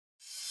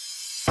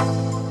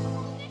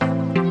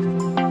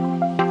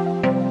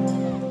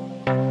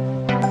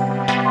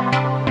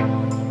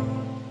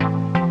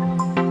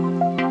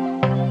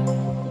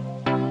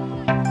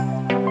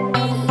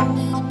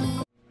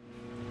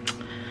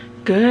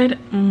Good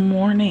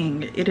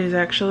morning. It is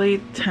actually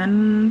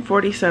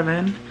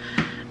 10:47.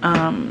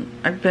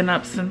 I've been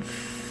up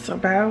since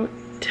about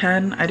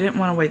 10. I didn't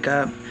want to wake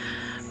up.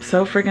 I'm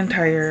so freaking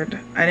tired.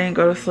 I didn't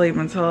go to sleep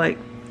until like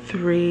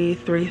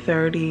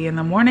 3:30 in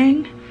the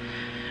morning.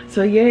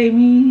 So yay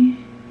me.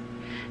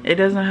 It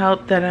doesn't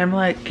help that I'm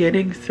like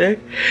getting sick.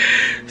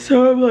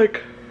 So I'm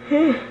like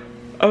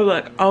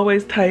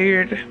always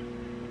tired,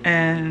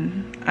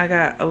 and I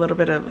got a little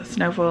bit of a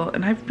sniffle,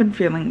 and I've been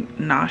feeling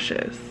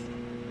nauseous,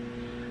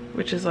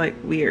 which is like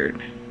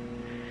weird.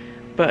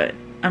 But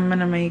I'm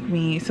gonna make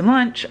me some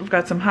lunch. I've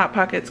got some Hot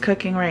Pockets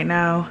cooking right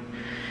now,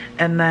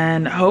 and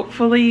then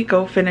hopefully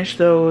go finish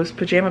those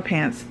pajama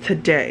pants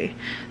today,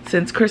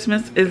 since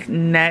Christmas is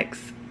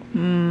next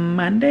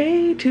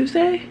Monday,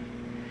 Tuesday,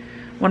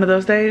 one of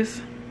those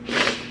days.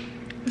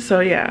 So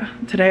yeah,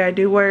 today I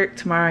do work,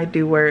 tomorrow I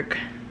do work,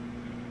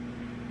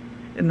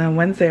 and then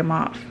Wednesday I'm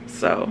off.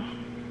 So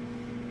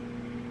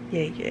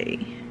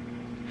yay.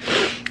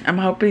 I'm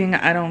hoping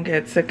I don't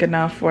get sick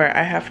enough where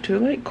I have to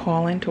like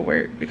call into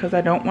work, because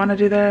I don't want to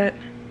do that.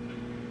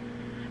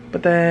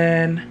 But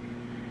then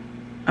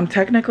I'm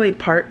technically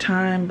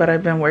part-time, but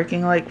I've been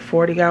working like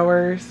 40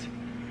 hours.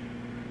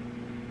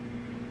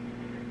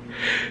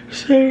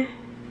 So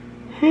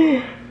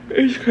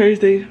it's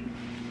crazy.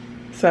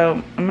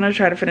 So I'm gonna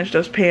try to finish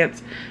those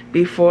pants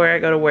before I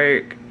go to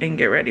work and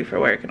get ready for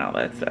work and all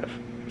that stuff.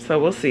 So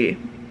we'll see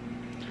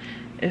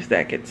if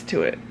that gets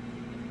to it.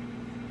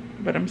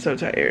 But I'm so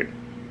tired.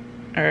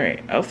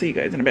 Alright, I'll see you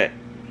guys in a bit.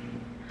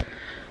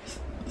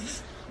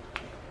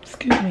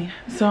 Excuse me.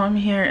 So I'm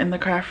here in the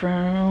craft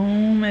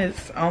room.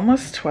 It's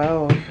almost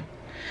 12.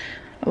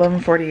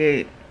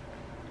 11:48.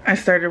 I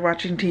started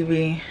watching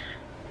TV.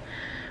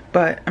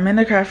 But I'm in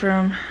the craft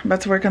room,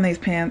 about to work on these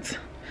pants.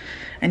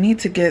 I need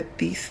to get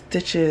these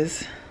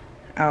stitches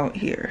out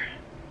here.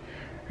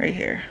 Right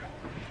here.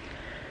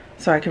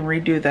 So I can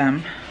redo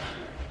them.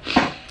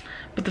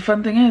 But the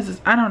fun thing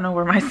is I don't know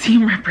where my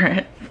seam ripper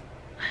is.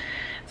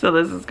 So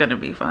this is gonna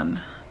be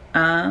fun.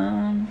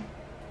 I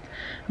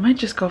might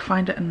just go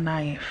find a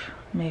knife,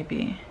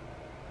 maybe.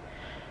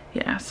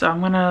 Yeah, so I'm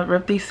gonna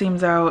rip these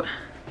seams out,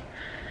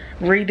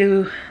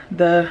 redo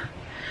the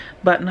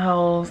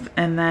buttonholes,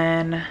 and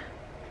then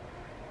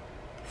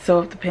sew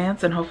up the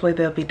pants, and hopefully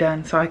they'll be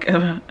done so I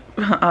can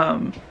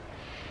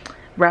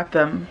wrap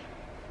them.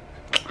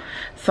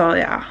 So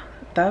yeah,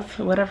 that's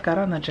what I've got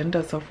on the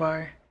agenda so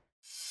far.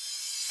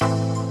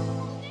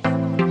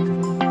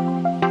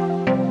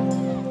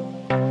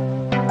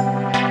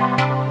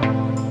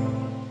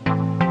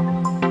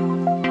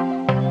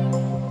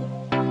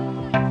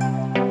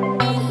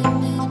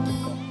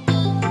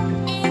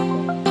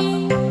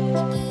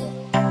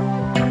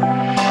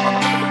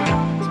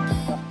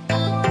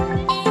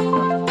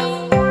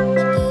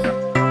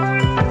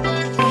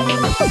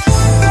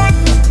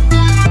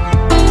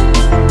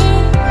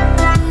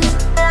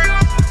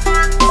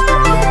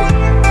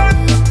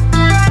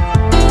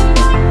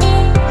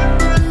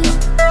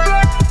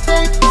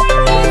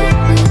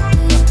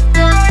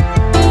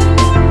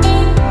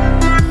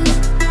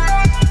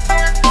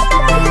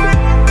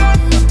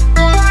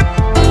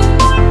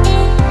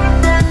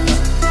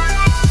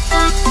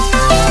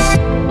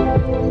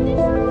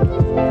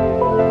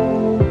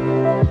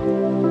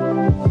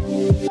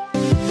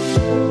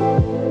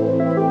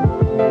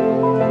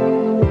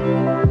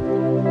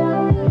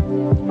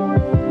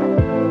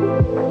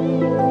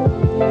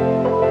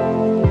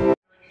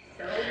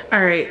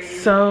 Alright,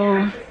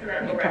 so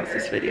let me pause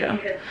this video.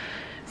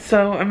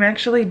 So I'm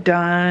actually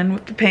done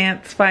with the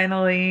pants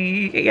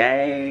finally.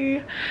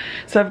 Yay!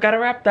 So I've got to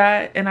wrap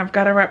that, and I've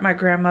got to wrap my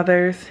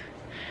grandmother's.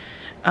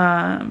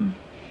 So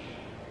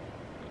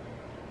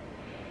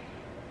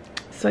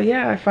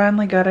yeah, I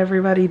finally got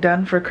everybody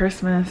done for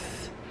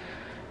Christmas,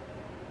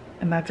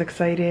 and that's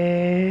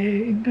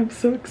exciting. I'm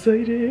so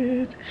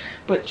excited.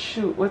 But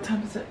shoot, what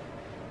time is it?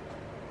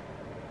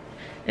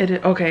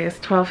 Okay, it's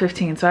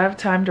 12:15, so I have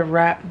time to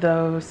wrap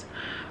those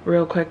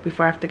real quick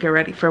before I have to get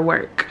ready for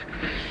work.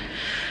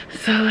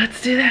 So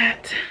let's do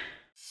that.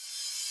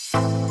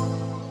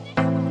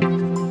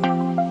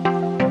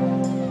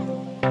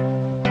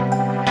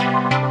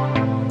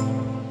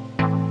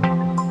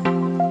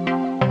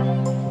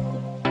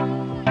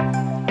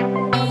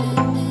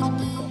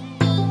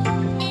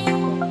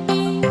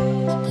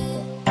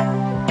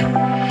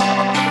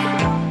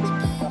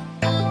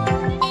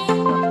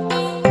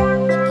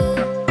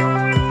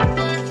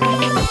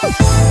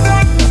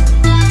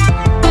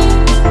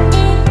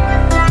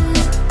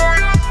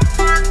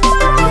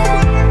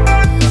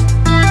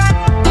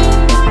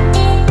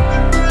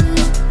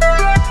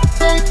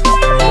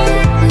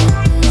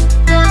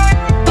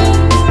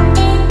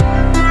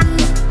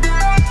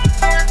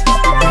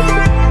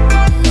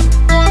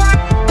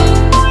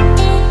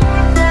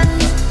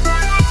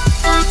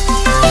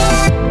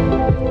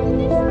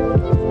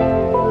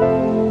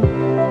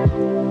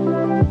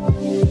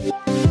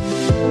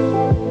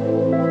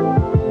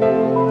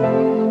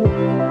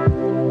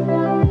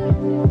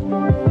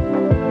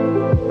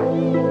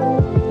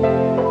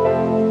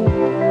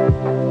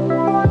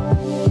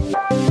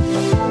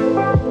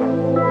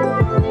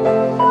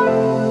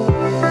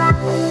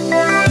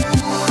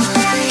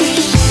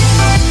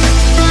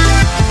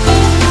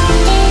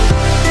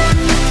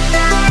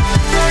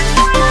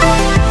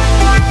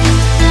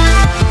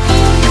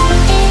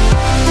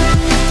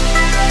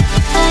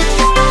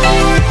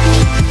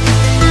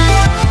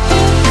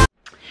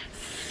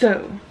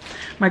 So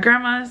my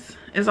grandma's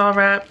is all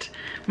wrapped.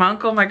 My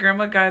uncle and my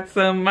grandma got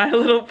some My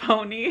Little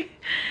Pony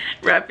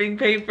wrapping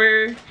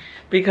paper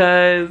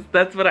because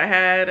that's what I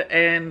had,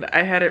 and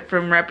I had it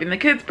from wrapping the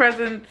kids'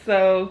 presents,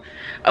 so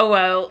oh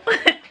well.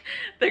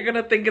 They're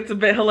gonna think it's a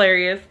bit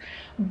hilarious,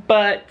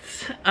 but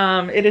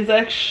it is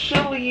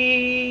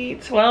actually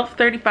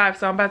 12:35,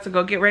 so I'm about to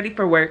go get ready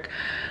for work.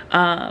 So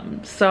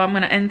I'm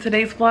gonna end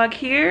today's vlog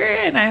here,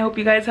 and I hope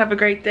you guys have a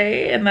great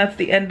day, and that's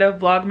the end of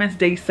Vlogmas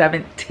day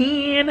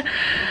 17.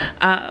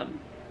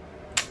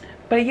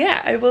 But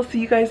yeah, I will see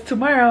you guys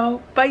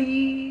tomorrow.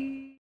 Bye.